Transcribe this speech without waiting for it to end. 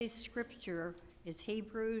Today's scripture is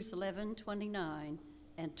Hebrews 11:29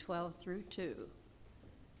 and 12 through 2.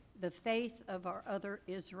 The faith of our other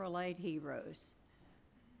Israelite heroes.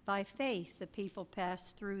 By faith, the people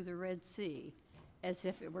passed through the Red Sea as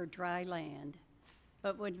if it were dry land.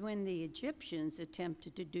 But when the Egyptians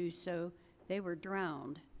attempted to do so, they were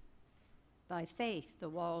drowned. By faith, the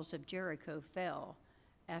walls of Jericho fell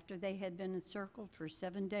after they had been encircled for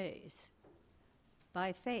 7 days.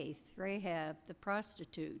 By faith, Rahab the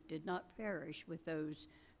prostitute did not perish with those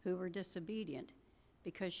who were disobedient,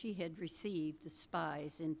 because she had received the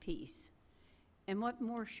spies in peace. And what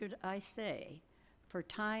more should I say? For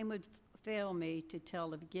time would fail me to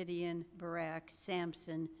tell of Gideon, Barak,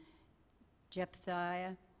 Samson,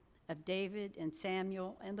 Jephthah, of David and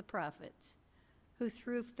Samuel and the prophets, who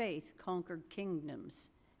through faith conquered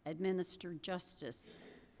kingdoms, administered justice,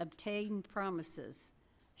 obtained promises,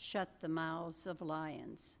 shut the mouths of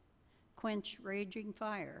lions, quenched raging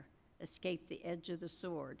fire, escaped the edge of the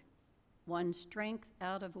sword, won strength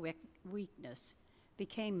out of weakness,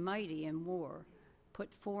 became mighty in war,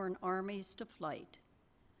 put foreign armies to flight.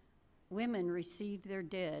 Women received their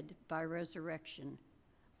dead by resurrection.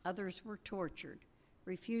 Others were tortured,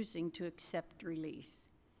 refusing to accept release,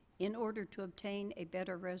 in order to obtain a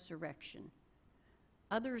better resurrection.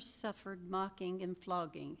 Others suffered mocking and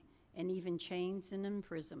flogging, and even chains and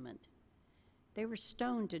imprisonment. They were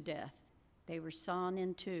stoned to death. They were sawn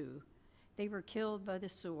in two. They were killed by the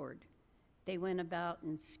sword. They went about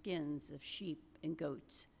in skins of sheep and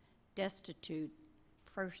goats, destitute,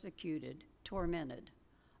 persecuted, tormented,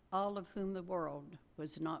 all of whom the world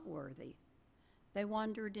was not worthy. They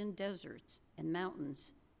wandered in deserts and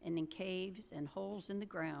mountains and in caves and holes in the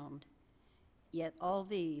ground. Yet all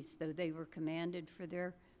these, though they were commended for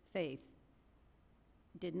their faith,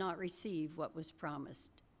 did not receive what was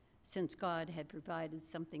promised, since God had provided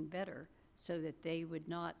something better so that they would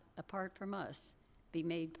not, apart from us, be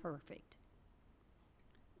made perfect.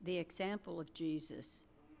 The example of Jesus.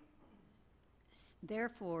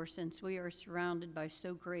 Therefore, since we are surrounded by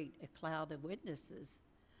so great a cloud of witnesses,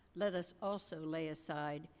 let us also lay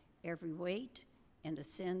aside every weight and the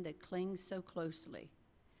sin that clings so closely,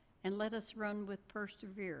 and let us run with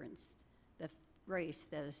perseverance the race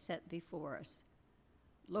that is set before us,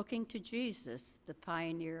 looking to Jesus, the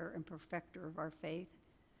pioneer and perfecter of our faith,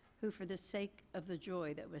 who for the sake of the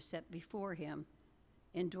joy that was set before him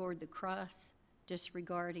endured the cross,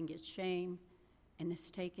 disregarding its shame, and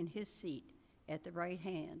has taken his seat at the right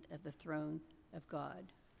hand of the throne of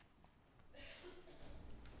God.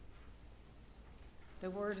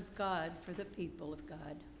 The word of God for the people of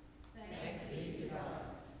God. Thanks be to God.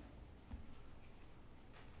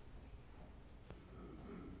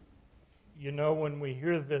 You know, when we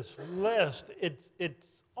hear this list, it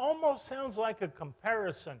almost sounds like a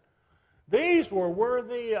comparison. These were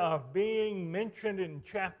worthy of being mentioned in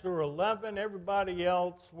chapter 11. Everybody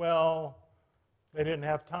else, well, they didn't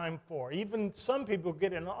have time for. Even some people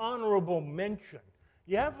get an honorable mention.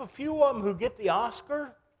 You have a few of them who get the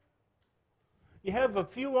Oscar. You have a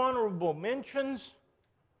few honorable mentions.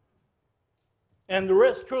 And the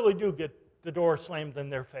rest truly do get the door slammed in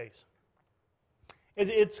their face.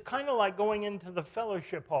 It's kind of like going into the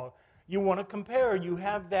fellowship hall. You want to compare. You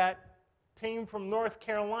have that team from North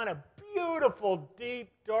Carolina, beautiful, deep,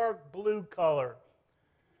 dark blue color.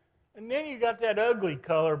 And then you got that ugly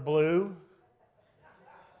color blue.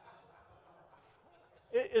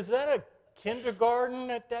 Is that a kindergarten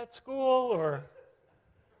at that school?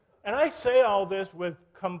 And I say all this with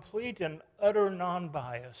complete and utter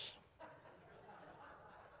non-bias.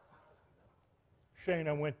 Shane,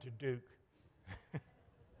 I went to Duke.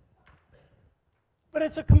 But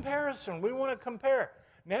it's a comparison. We want to compare.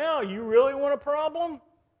 Now, you really want a problem?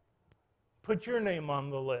 Put your name on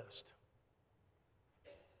the list.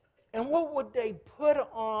 And what would they put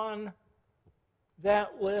on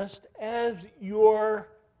that list as your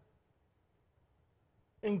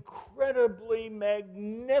incredibly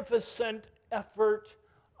magnificent effort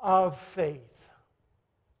of faith?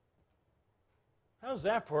 How's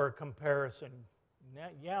that for a comparison?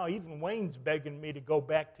 Yeah, even Wayne's begging me to go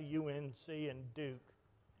back to UNC and Duke.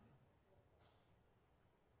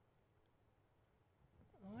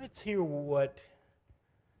 Let's hear what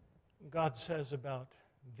God says about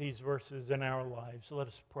these verses in our lives. Let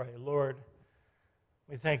us pray. Lord,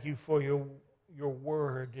 we thank you for your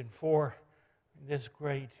word and for this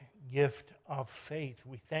great gift of faith.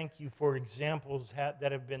 We thank you for examples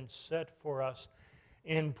that have been set for us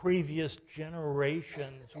in previous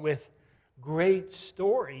generations with great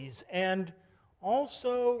stories, and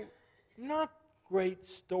also not great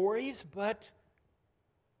stories, but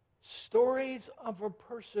stories of a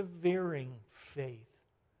persevering faith.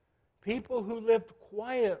 People who lived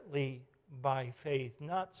quietly by faith,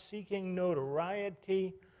 not seeking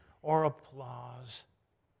notoriety or applause.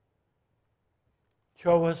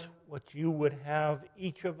 Show us what you would have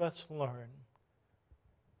each of us learn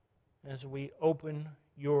as we open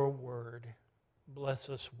your word. Bless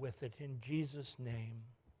us with it in Jesus' name.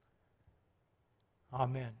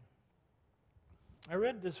 Amen. I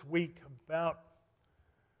read this week about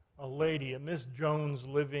a lady, a Miss Jones,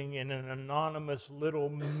 living in an anonymous little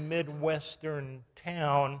Midwestern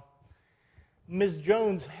town. Miss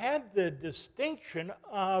Jones had the distinction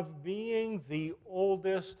of being the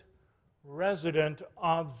oldest resident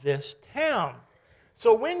of this town.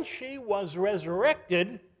 So when she was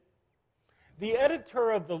resurrected, the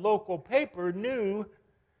editor of the local paper knew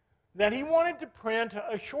that he wanted to print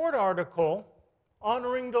a short article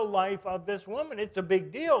honoring the life of this woman. It's a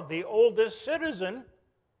big deal, the oldest citizen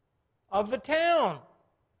of the town.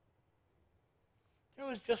 There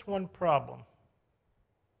was just one problem.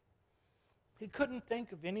 He couldn't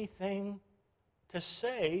think of anything to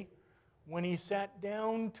say when he sat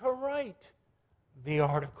down to write the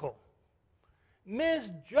article.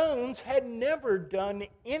 Ms. Jones had never done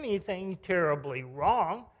anything terribly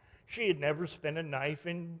wrong. She had never spent a night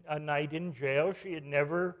in jail. She had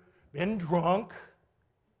never been drunk.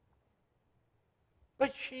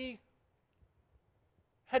 But she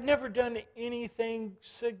had never done anything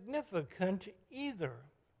significant either.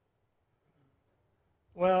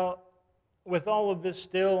 Well, with all of this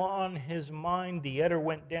still on his mind, the editor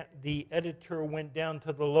went down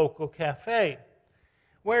to the local cafe,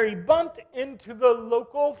 where he bumped into the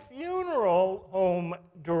local funeral home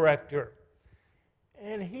director.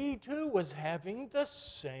 And he too was having the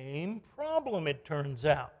same problem, it turns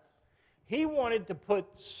out. He wanted to put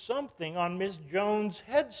something on Miss Jones'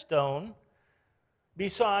 headstone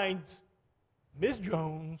besides Miss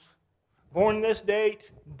Jones, born this date,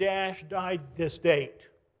 died this date.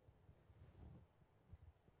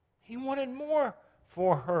 He wanted more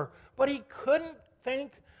for her, but he couldn't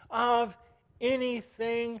think of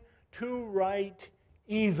anything to write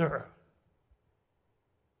either.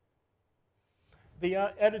 The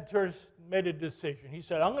editors made a decision. He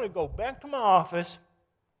said, I'm going to go back to my office,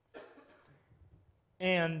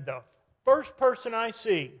 and the first person I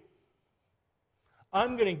see,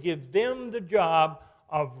 I'm going to give them the job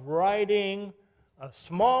of writing a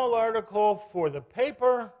small article for the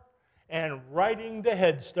paper and writing the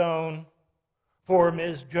headstone for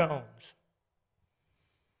Ms. Jones.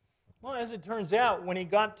 Well, as it turns out, when he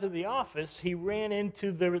got to the office, he ran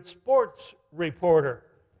into the sports reporter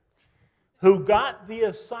who got the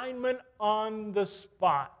assignment on the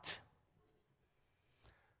spot.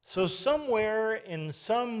 So somewhere in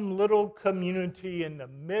some little community in the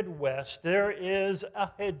Midwest, there is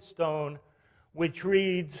a headstone which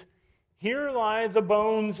reads, "Here lie the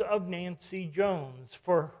bones of Nancy Jones.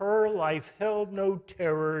 For her life held no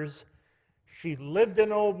terrors. She lived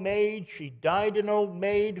an old maid, she died an old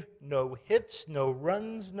maid. No hits, no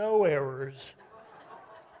runs, no errors."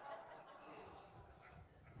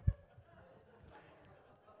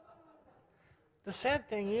 The sad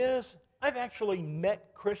thing is, I've actually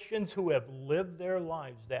met Christians who have lived their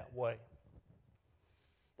lives that way.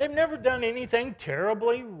 They've never done anything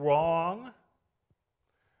terribly wrong,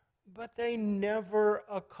 but they never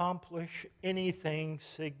accomplish anything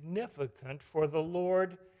significant for the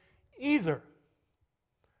Lord either.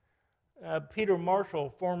 Peter Marshall,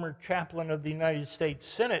 former chaplain of the United States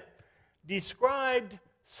Senate, described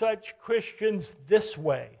such Christians this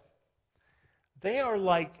way: they are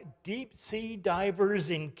like deep-sea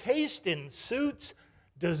divers encased in suits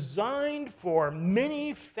designed for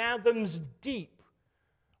many fathoms deep,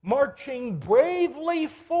 marching bravely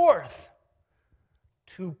forth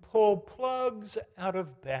to pull plugs out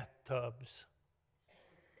of bathtubs.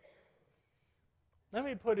 Let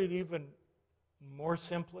me put it even more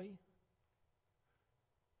simply.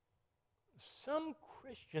 Some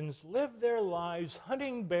Christians live their lives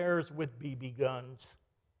hunting bears with BB guns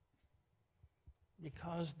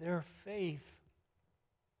because their faith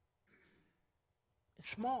is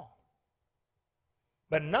small.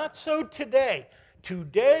 But not so today.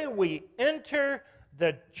 Today we enter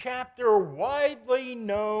the chapter widely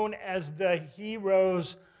known as the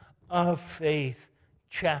Heroes of Faith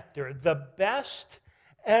chapter. The best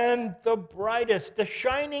and the brightest, the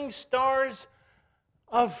shining stars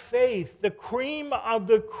of faith, the cream of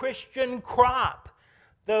the Christian crop,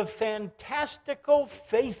 the fantastical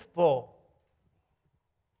faithful.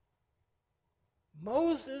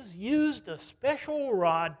 Moses used a special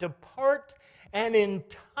rod to part an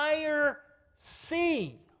entire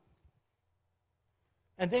sea.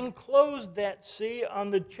 and then closed that sea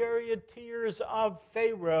on the charioteers of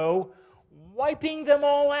Pharaoh, wiping them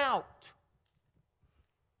all out.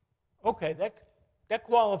 Okay, that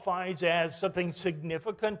qualifies as something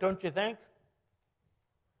significant, don't you think?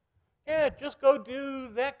 Yeah, just go do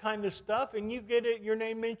that kind of stuff and you get your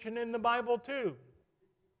name mentioned in the Bible too.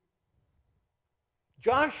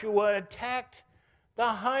 Joshua attacked the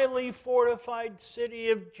highly fortified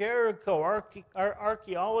city of Jericho. Our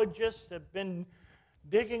archaeologists have been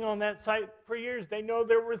digging on that site for years. They know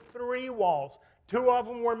there were 3 walls. 2 of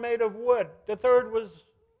them were made of wood. The third was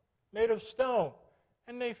made of stone.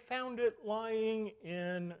 And they found it lying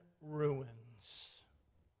in ruins.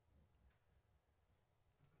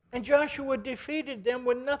 And Joshua defeated them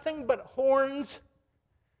with nothing but horns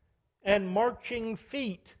and marching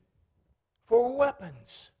feet for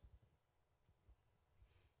weapons.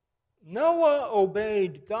 Noah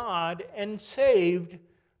obeyed God and saved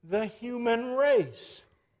the human race.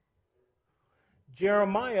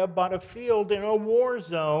 Jeremiah bought a field in a war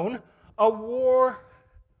zone, a war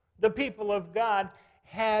the people of God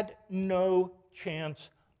had no chance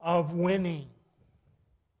of winning.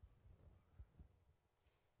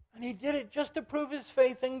 And he did it just to prove his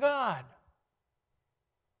faith in God.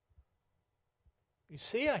 You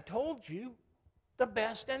see, I told you, the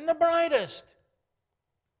best and the brightest.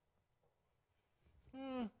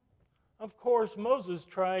 Of course, Moses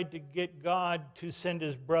tried to get God to send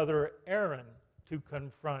his brother Aaron to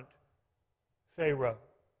confront Pharaoh.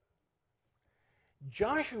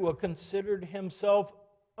 Joshua considered himself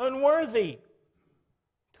unworthy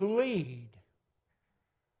to lead.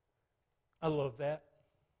 I love that.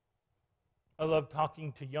 I love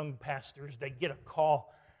talking to young pastors. They get a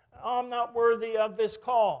call. I'm not worthy of this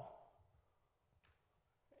call.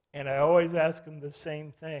 And I always ask them the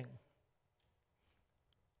same thing.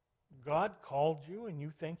 God called you and you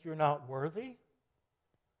think you're not worthy?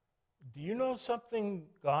 Do you know something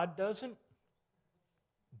God doesn't?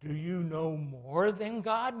 Do you know more than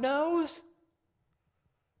God knows?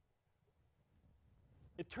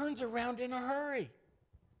 It turns around in a hurry.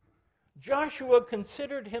 Joshua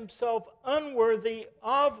considered himself unworthy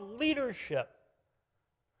of leadership.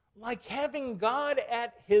 Like having God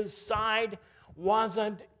at his side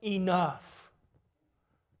wasn't enough.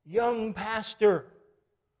 Young pastor,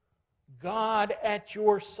 God at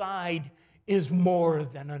your side is more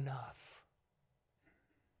than enough.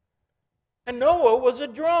 And Noah was a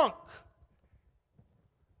drunk.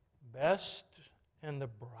 Best and the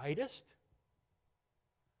brightest,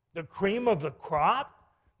 the cream of the crop.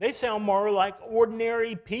 They sound more like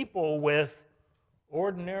ordinary people with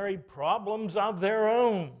ordinary problems of their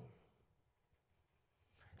own.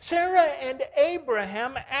 Sarah and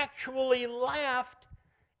Abraham actually laughed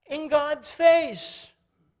in God's face.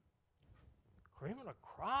 Cream of the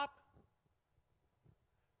crop?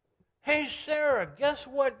 Hey, Sarah, guess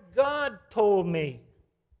what God told me?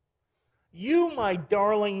 You, my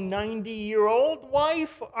darling 90-year-old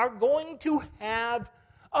wife, are going to have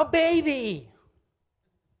a baby.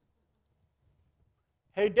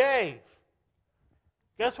 Hey, Dave,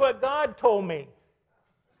 guess what God told me?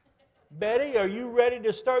 Betty, are you ready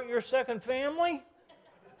to start your second family?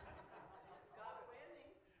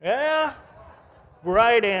 Yeah?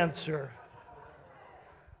 Right answer.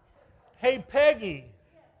 Hey, Peggy,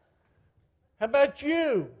 how about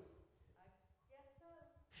you?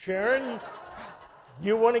 Sharon,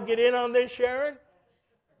 you want to get in on this, Sharon?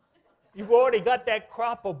 You've already got that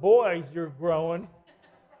crop of boys you're growing.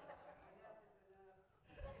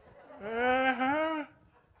 Uh-huh.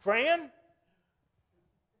 Fran?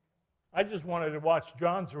 I just wanted to watch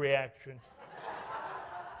John's reaction.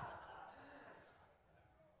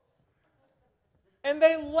 And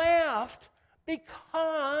they laughed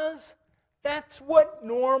because that's what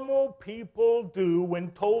normal people do when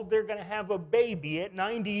told they're going to have a baby at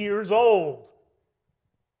 90 years old.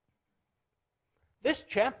 This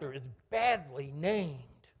chapter is badly named,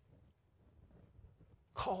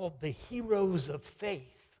 called the Heroes of Faith.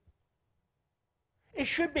 It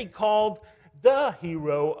should be called the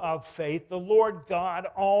hero of faith, the Lord God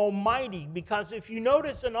Almighty, because if you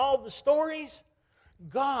notice in all the stories,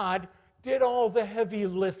 God did all the heavy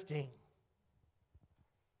lifting.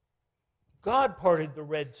 God parted the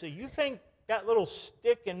Red Sea. You think that little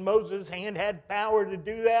stick in Moses' hand had power to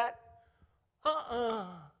do that?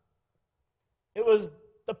 It was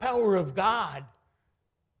the power of God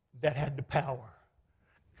that had the power.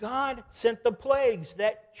 God sent the plagues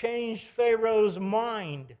that changed Pharaoh's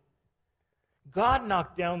mind. God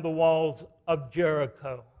knocked down the walls of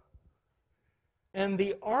Jericho. And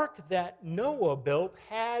the ark that Noah built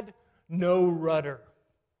had no rudder.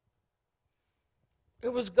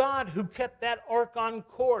 It was God who kept that ark on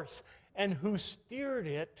course and who steered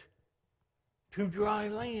it to dry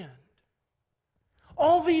land.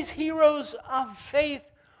 All these heroes of faith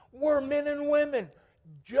were men and women,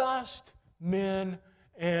 just men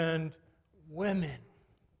and women.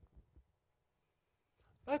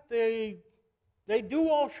 But they do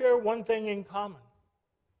all share one thing in common.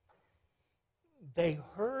 They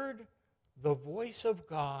heard the voice of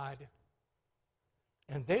God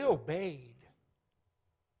and they obeyed.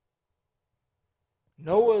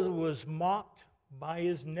 Noah was mocked by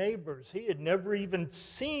his neighbors. He had never even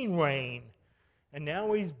seen rain. And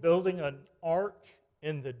now he's building an ark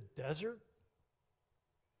in the desert?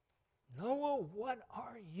 Noah, what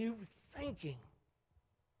are you thinking?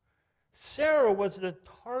 Sarah was the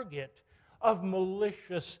target of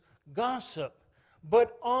malicious gossip,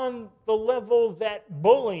 but on the level that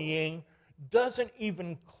bullying doesn't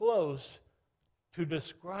even close to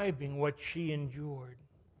describing what she endured.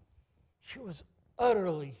 She was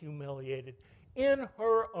utterly humiliated in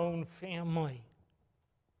her own family,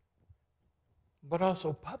 but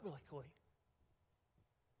also publicly.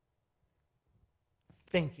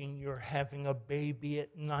 Thinking you're having a baby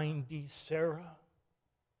at 90, Sarah?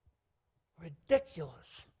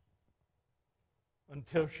 Ridiculous.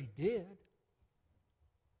 Until she did.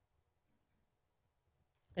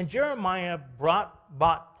 And Jeremiah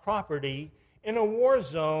bought property in a war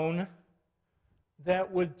zone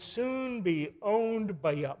that would soon be owned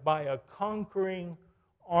by a conquering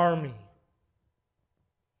army.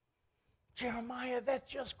 Jeremiah,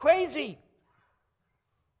 that's just crazy.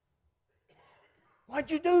 Why'd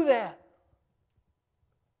you do that?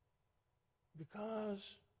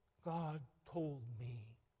 Because God told me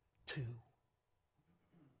to.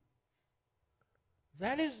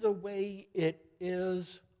 That is the way it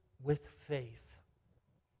is with faith.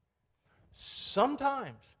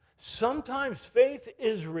 Sometimes faith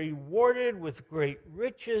is rewarded with great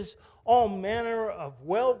riches, all manner of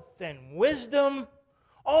wealth and wisdom,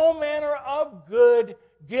 all manner of good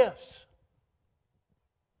gifts.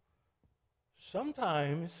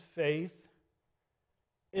 Sometimes faith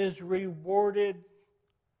is rewarded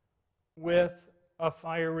with a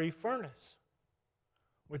fiery furnace,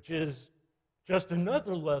 which is just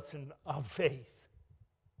another lesson of faith.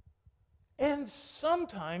 And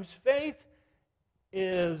sometimes faith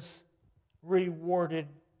is rewarded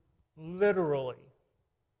literally,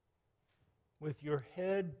 with your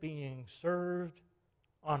head being served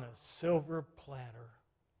on a silver platter.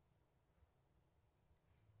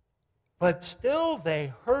 But still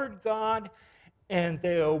they heard God and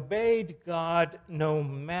they obeyed God no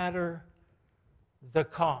matter the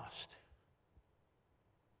cost.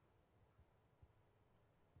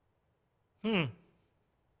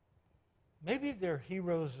 Maybe they're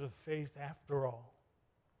heroes of faith after all.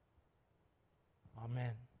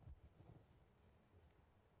 Amen.